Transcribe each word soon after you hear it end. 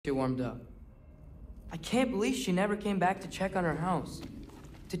She warmed up. I can't believe she never came back to check on her house.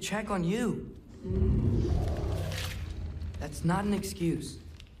 To check on you. That's not an excuse.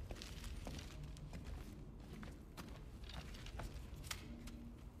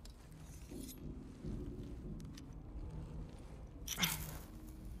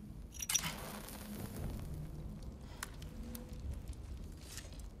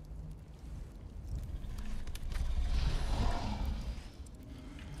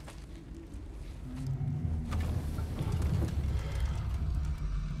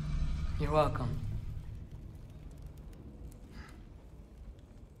 You're welcome.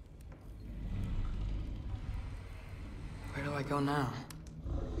 Where do I go now?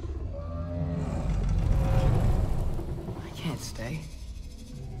 I can't stay.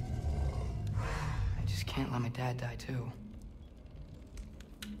 I just can't let my dad die too.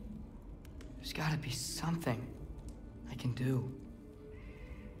 There's gotta be something I can do.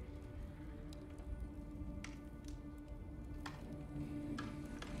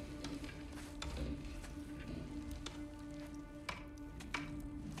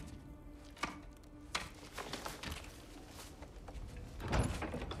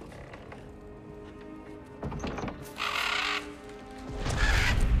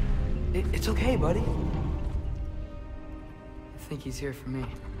 It's okay, buddy. I think he's here for me.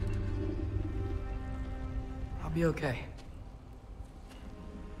 I'll be okay.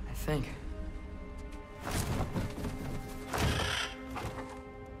 I think.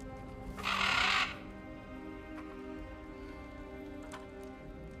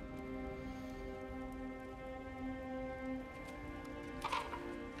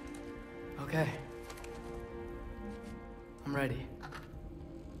 Okay. I'm ready.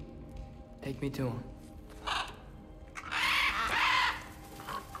 Take me to him.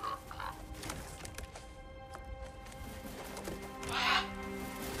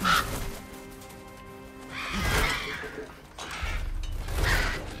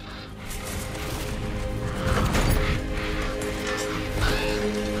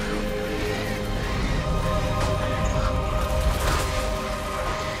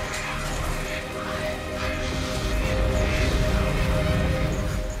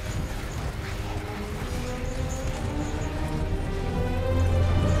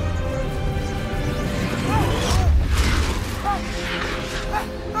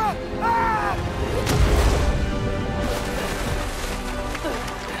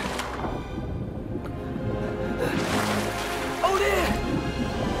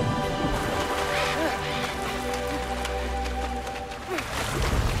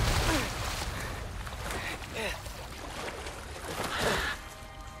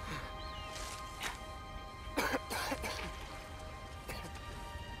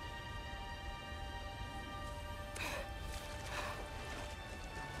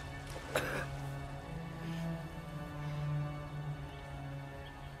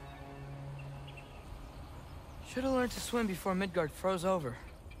 Should have learned to swim before Midgard froze over.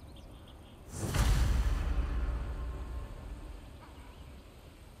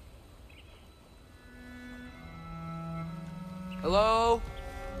 Hello?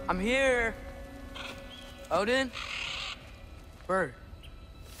 I'm here. Odin? Bird.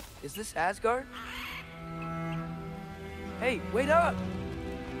 Is this Asgard? Hey, wait up!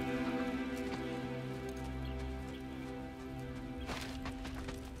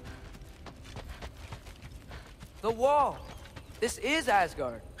 The wall! This is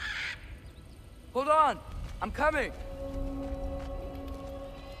Asgard. Hold on! I'm coming!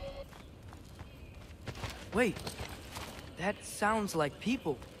 Wait. That sounds like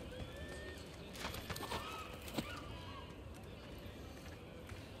people.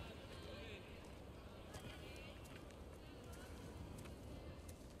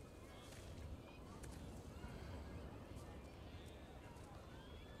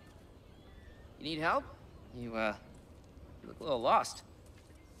 You need help? You look a little lost.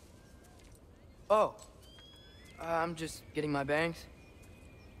 Oh. I'm just getting my bangs.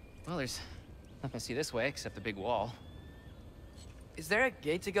 Well, there's nothing to see this way except the big wall. Is there a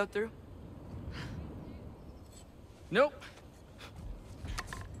gate to go through? Nope.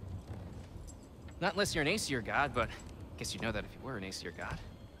 Not unless you're an Aesir god, but I guess you'd know that if you were an Aesir god.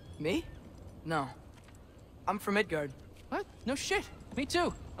 Me? No. I'm from Midgard. What? No shit. Me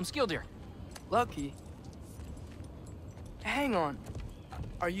too. I'm Skildir. Lucky. Hang on.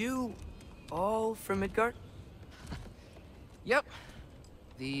 Are you all from Midgard? Yep.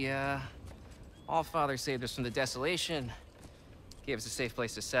 The, Allfather saved us from the desolation. Gave us a safe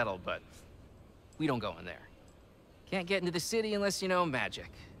place to settle, but we don't go in there. Can't get into the city unless you know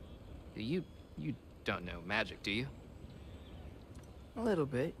magic. You don't know magic, do you? A little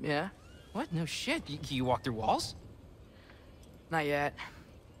bit, yeah. What? No shit. You walk through walls? Not yet.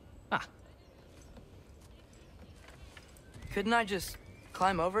 Ah. Couldn't I just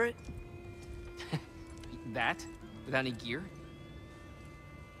climb over it? That? Without any gear?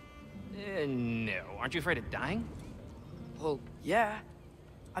 No. Aren't you afraid of dying? Well, yeah.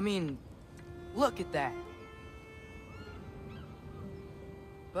 I mean, look at that.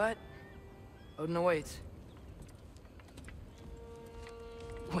 But Odin awaits.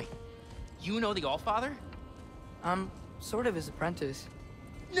 Wait, you know the Allfather? I'm sort of his apprentice.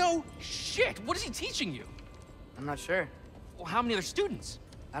 No shit! What is he teaching you? I'm not sure. Well, how many other students?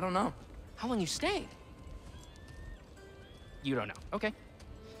 I don't know. How long you stayed? You don't know. Okay.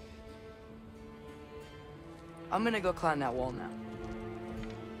 I'm gonna go climb that wall now.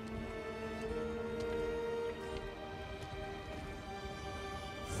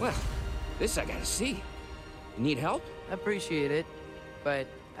 Well, this I gotta see. You need help? Appreciate it, but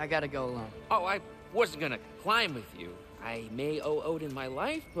I gotta go alone. Oh, I wasn't gonna climb with you. I may owe Odin my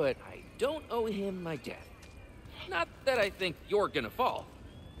life, but I don't owe him my death. Not that I think you're gonna fall.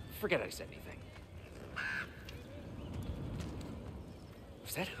 Forget I said anything.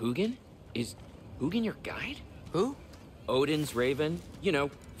 Was that Hugin? Is Hugin your guide? Who? Odin's raven. You know,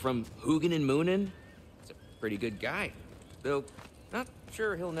 from Hugin and Moonin. He's a pretty good guy. Though, not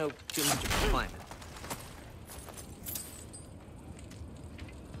sure he'll know too much about climbing.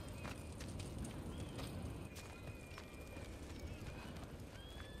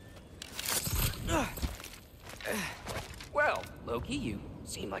 Well, Loki, you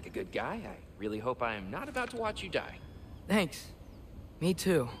seem like a good guy. I really hope I am not about to watch you die. Thanks. Me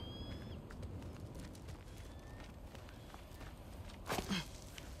too.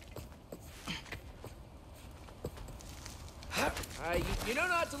 You know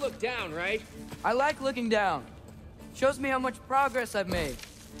not to look down, right? I like looking down. Shows me how much progress I've made.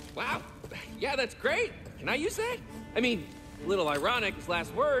 Wow. Yeah, that's great. Can I use that? I mean, a little ironic, his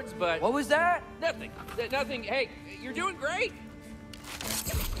last words, but... What was that? Nothing. Nothing. Hey, you're doing great.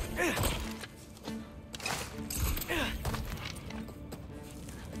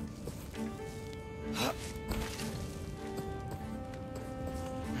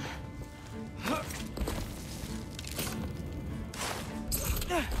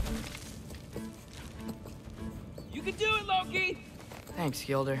 You can do it, Loki! Thanks,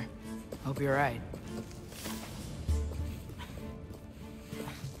 Gilder. Hope you're right.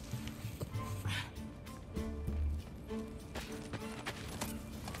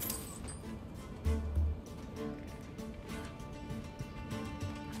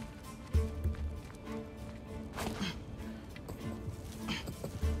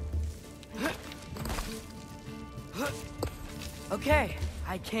 Okay,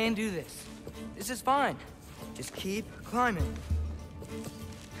 I can do this. This is fine. Just keep climbing.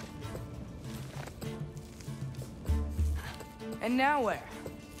 And now where?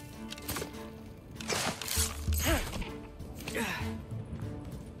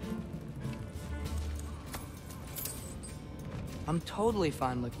 I'm totally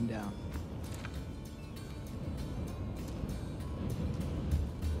fine looking down.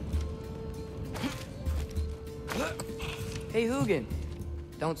 Hey, Hugin.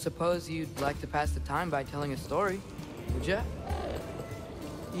 Don't suppose you'd like to pass the time by telling a story, would ya?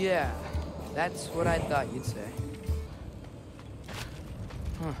 Yeah, that's what I thought you'd say.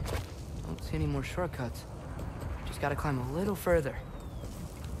 Huh. Don't see any more shortcuts. Just gotta climb a little further.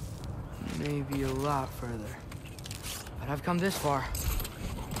 Maybe a lot further. But I've come this far.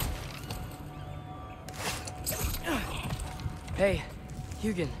 Hey,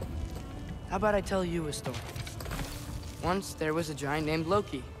 Hugin. How about I tell you a story? Once there was a giant named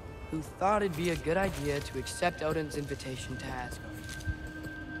Loki, who thought it'd be a good idea to accept Odin's invitation to Asgard.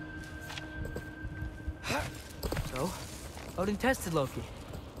 So, Odin tested Loki,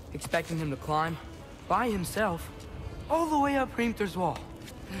 expecting him to climb, by himself, all the way up Hrimthur's wall.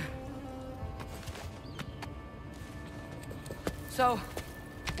 So,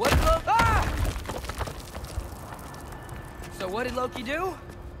 what did Loki do?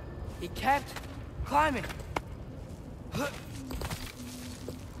 He kept climbing. He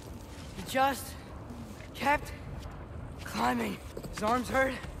just kept climbing. His arms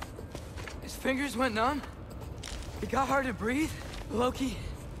hurt. His fingers went numb. It got hard to breathe. Loki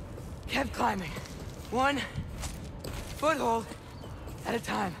kept climbing. One foothold at a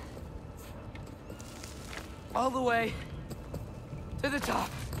time. All the way to the top.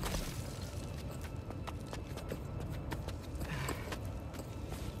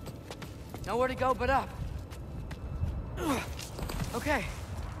 Nowhere to go but up. Okay,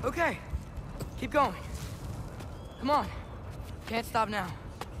 okay. Keep going. Come on. Can't stop now.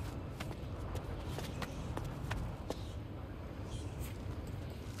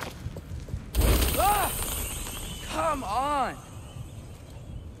 Ah! Come on!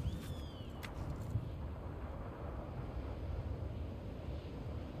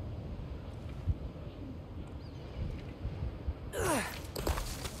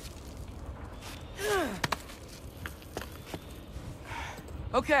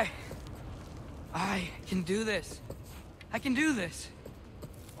 Okay. I can do this. I can do this.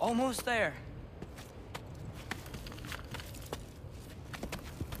 Almost there.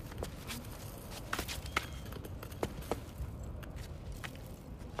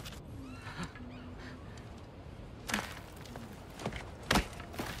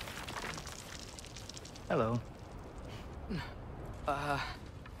 Hello.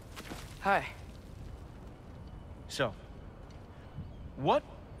 Hi. So, what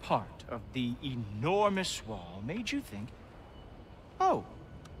part of the enormous wall made you think, oh,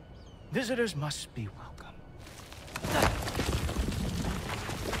 visitors must be welcome?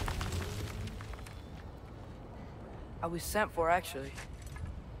 I was sent for, actually.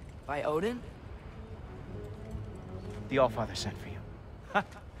 By Odin? The Allfather sent for you. Ha!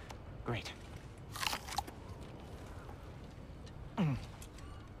 Great.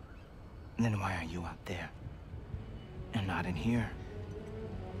 Then why are you out there? And not in here?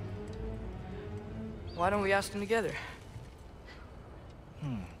 Why don't we ask them together?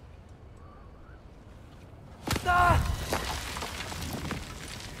 Ah!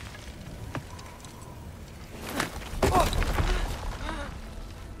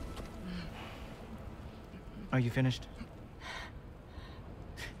 Are you finished?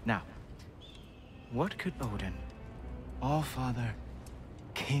 Now, what could Odin, Allfather,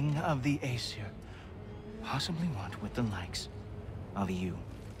 King of the Aesir, possibly want with the likes of you?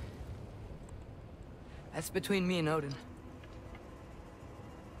 That's between me and Odin.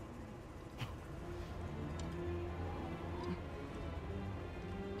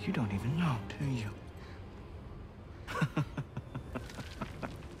 You don't even know, do you?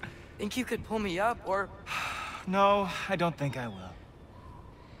 Think you could pull me up, or... No, I don't think I will.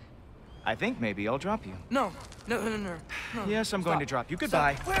 I think maybe I'll drop you. No. Yes, I'm going to drop you.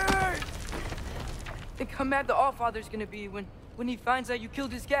 Goodbye. Wait. Think how mad the Allfather's gonna be when he finds out you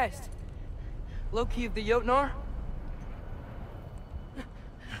killed his guest. Loki of the Jotnar?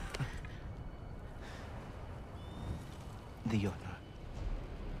 The Jotnar.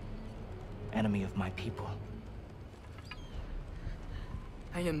 Enemy of my people.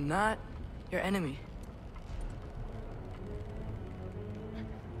 I am not your enemy.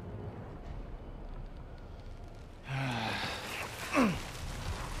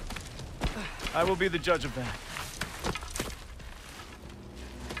 I will be the judge of that.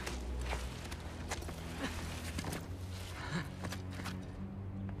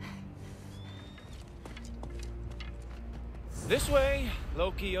 This way,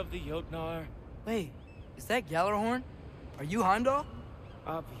 Loki of the Jotnar. Wait, is that Gjallarhorn? Are you Heimdall?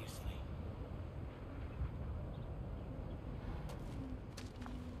 Obviously.